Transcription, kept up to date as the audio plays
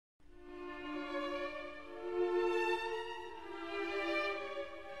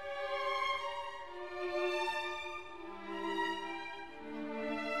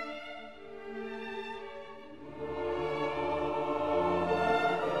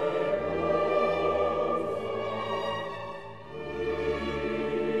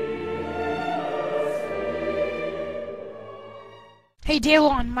Hey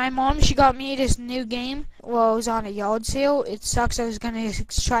Daylon, my mom, she got me this new game. Well, it was on a yard sale. It sucks. I was gonna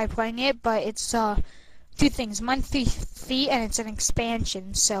try playing it, but it's two things: monthly fee and it's an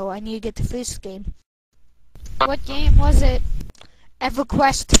expansion. So I need to get the first game. What game was it?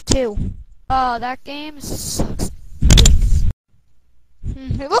 EverQuest 2. Oh, that game sucks.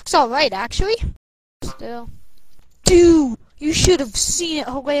 It looks alright, actually. Still. Dude, you should have seen it.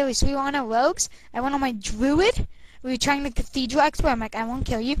 Hilarious. We were on our rogues. I went on my druid. We were trying the cathedral expert. I'm like, I won't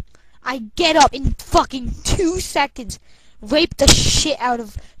kill you. I get up in fucking 2 seconds. Rape the shit out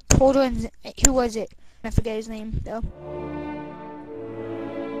of Porter and... Who was it? I forget his name, though.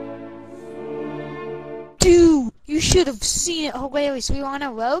 Dude, you should have seen it. Hilarious. We were on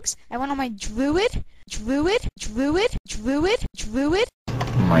our rogues. I went on my druid. Druid.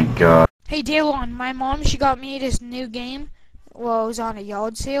 Oh my god. Hey Daylon, my mom, she got me this new game. Well, it was on a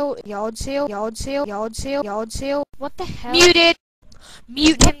yard sale. Yard sale. What the hell? Muted!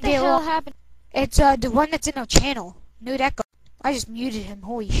 Mute him, What the hell Daylon. happened? It's the one that's in our channel. New Echo. I just muted him.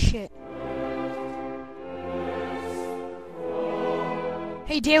 Holy shit.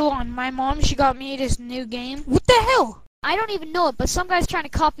 Hey Daylon, my mom, she got me this new game. What the hell? I don't even know it, but some guy's trying to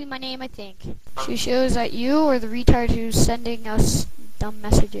copy my name, I think. She shows that you or the retard who's sending us dumb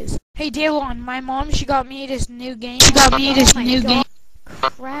messages. Hey Daylon, my mom, she got me this new game. Crap.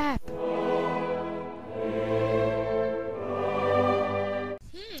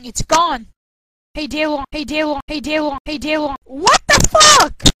 It's gone. Hey Daylon. What the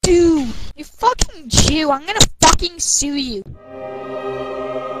fuck? Dude, you fucking Jew. I'm gonna fucking sue you.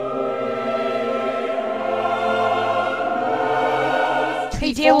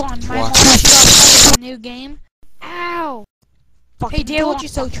 Hey Daylon, my mom, she got me this new game. Ow. Hey Daylon, you're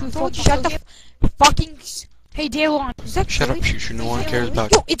so truthful. Shut the fucking... Hey Daylon, is that Shut up, Chloe? Shushu, no one cares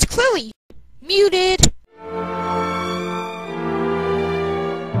about Yo, it's Chloe! Muted!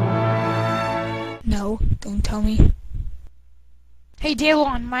 No, don't tell me. Hey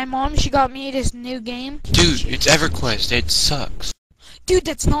Daylon, my mom, she got me this new game. Dude, it's EverQuest, it sucks. Dude,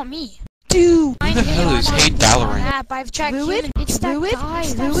 that's not me. Dude! Who the hell is Hate Valorant? App, I've checked Druid? It's that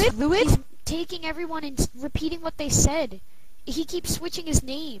guy. Druid? He's taking everyone and repeating what they said. He keeps switching his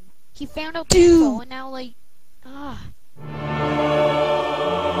name. He found out the info and now, like,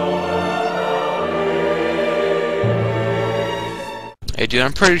 Hey dude,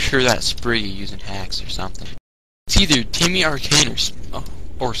 I'm pretty sure that's Spriggy using hacks or something. It's either Timmy Arcane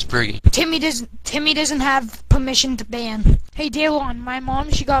or Spriggy. Timmy doesn't have permission to ban. Hey Daylon, my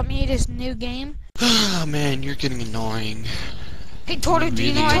mom, she got me this new game. Oh man, you're getting annoying. Hey Torto, do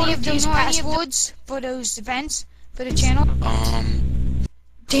you know any of those passwords for those events for the channel?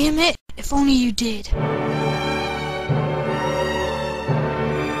 Damn it! If only you did.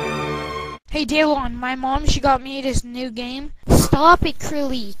 Hey Daylon, my mom, she got me this new game. stop it,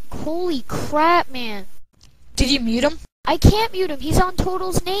 Krilly. Holy crap, man. Did you mute him? I can't mute him. He's on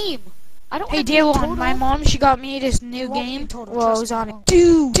Total's name. I don't Hey want to mute Daylon, Total. my mom, she got me this new game. Total, Well, I trust was me, on it. won't.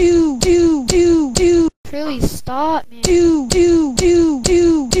 Krilly, stop, man.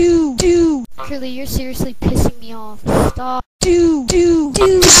 Krilly, you're seriously pissing me off. Stop.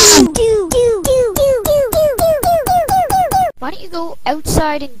 Why don't you go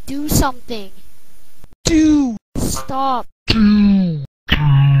outside and do something? Stop.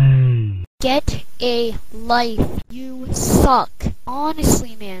 Get a life. You suck.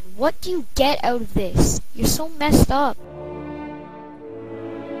 Honestly, man, what do you get out of this? You're so messed up.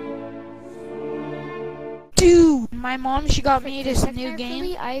 My mom, she got me this new game.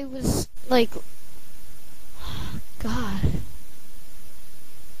 Really, I was like, God. I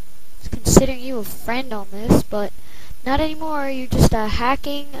was considering you a friend on this, but not anymore. You're just a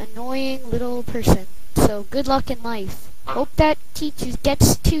hacking, annoying little person. So good luck in life. Hope that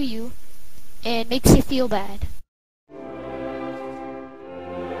gets to you and makes you feel bad.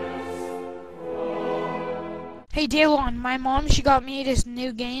 Hey Daylon, my mom, she got me this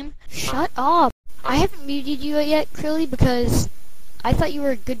new game. Shut up. I haven't muted you yet, Krilly, because I thought you were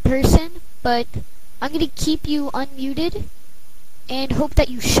a good person, but I'm gonna keep you unmuted and hope that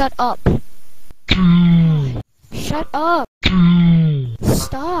you shut up. Shut up.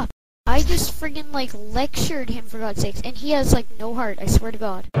 Stop. I just friggin' like lectured him, for God's sakes, and he has like no heart, I swear to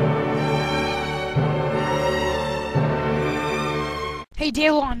God. Hey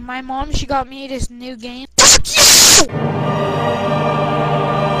Daylon, my mom, she got me this new game.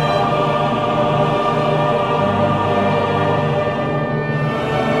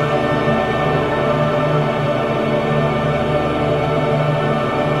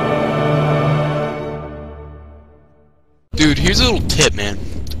 Dude, here's a little tip, man.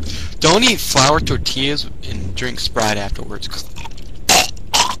 Don't eat flour tortillas and drink Sprite afterwards.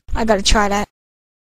 I gotta try that.